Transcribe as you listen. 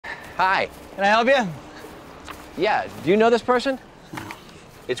Hi. Can I help you? Yeah, do you know this person?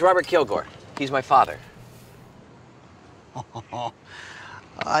 It's Robert Kilgore. He's my father. Oh,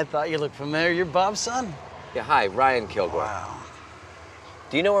 I thought you looked familiar. You're Bob's son? Yeah, hi, Ryan Kilgore. Wow.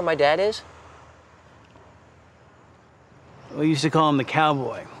 Do you know where my dad is? We used to call him the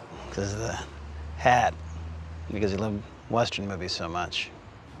cowboy because of the hat, because he loved Western movies so much.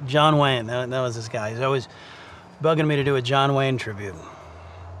 John Wayne, that was this guy. He's always bugging me to do a John Wayne tribute.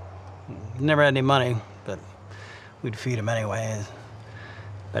 Never had any money, but we'd feed him anyway. It's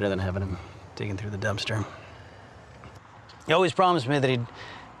better than having him digging through the dumpster. He always promised me that he'd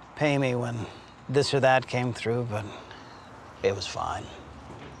pay me when this or that came through, but it was fine.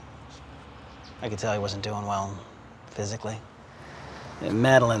 I could tell he wasn't doing well physically. And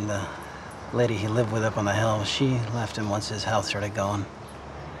Madeline, the lady he lived with up on the hill, she left him once his health started going.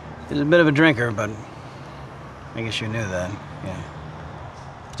 He was a bit of a drinker, but I guess you knew that, yeah.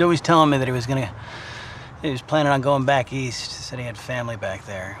 He's always telling me that he was planning on going back east. He said he had family back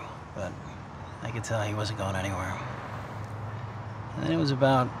there, but I could tell he wasn't going anywhere. And then it was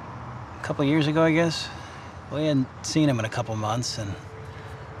about a couple years ago, I guess. We hadn't seen him in a couple months, and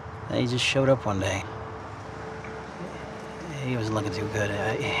then he just showed up one day. He wasn't looking too good.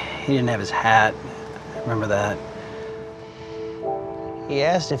 He didn't have his hat. I remember that. He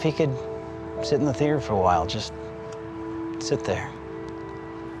asked if he could sit in the theater for a while, just sit there.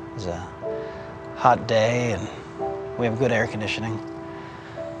 It was a hot day, and we have good air conditioning.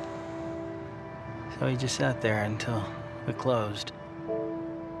 So he just sat there until we closed.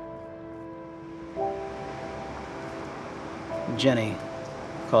 Jenny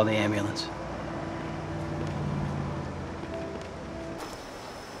called the ambulance.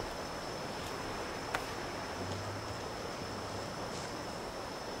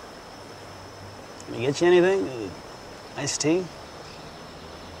 Can I get you anything? Iced tea?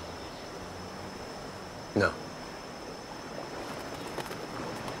 No.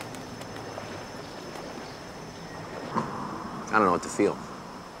 I don't know what to feel.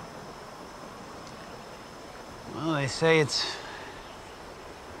 Well, they say it's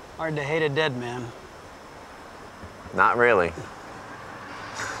hard to hate a dead man. Not really.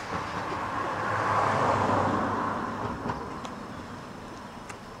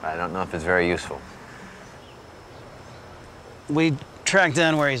 I don't know if it's very useful. We tracked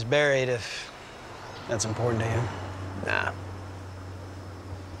down where he's buried, if that's important to you. Nah.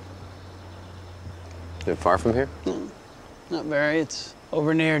 Is it far from here? No, not very. It's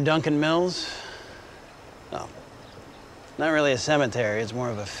over near Duncan Mills. No, not really a cemetery. It's more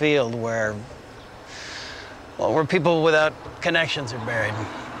of a field where, well, where people without connections are buried.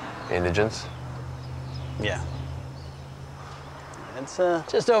 Indigents? Yeah. It's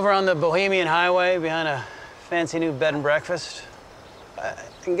just over on the Bohemian Highway behind a fancy new bed and breakfast. I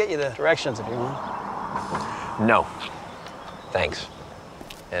can get you the directions if you want. No. Thanks.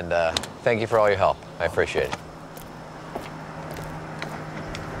 And thank you for all your help. I appreciate it.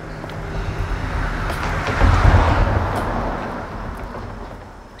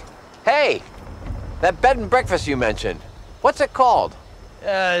 Hey! That bed and breakfast you mentioned. What's it called?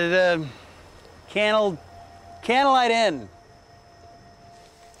 The Candlelight Inn.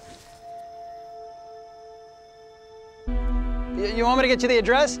 You want me to get you the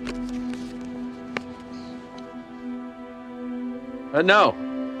address? No.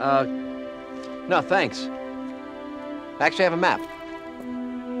 No, thanks. I actually have a map.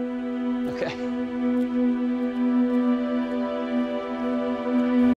 Okay.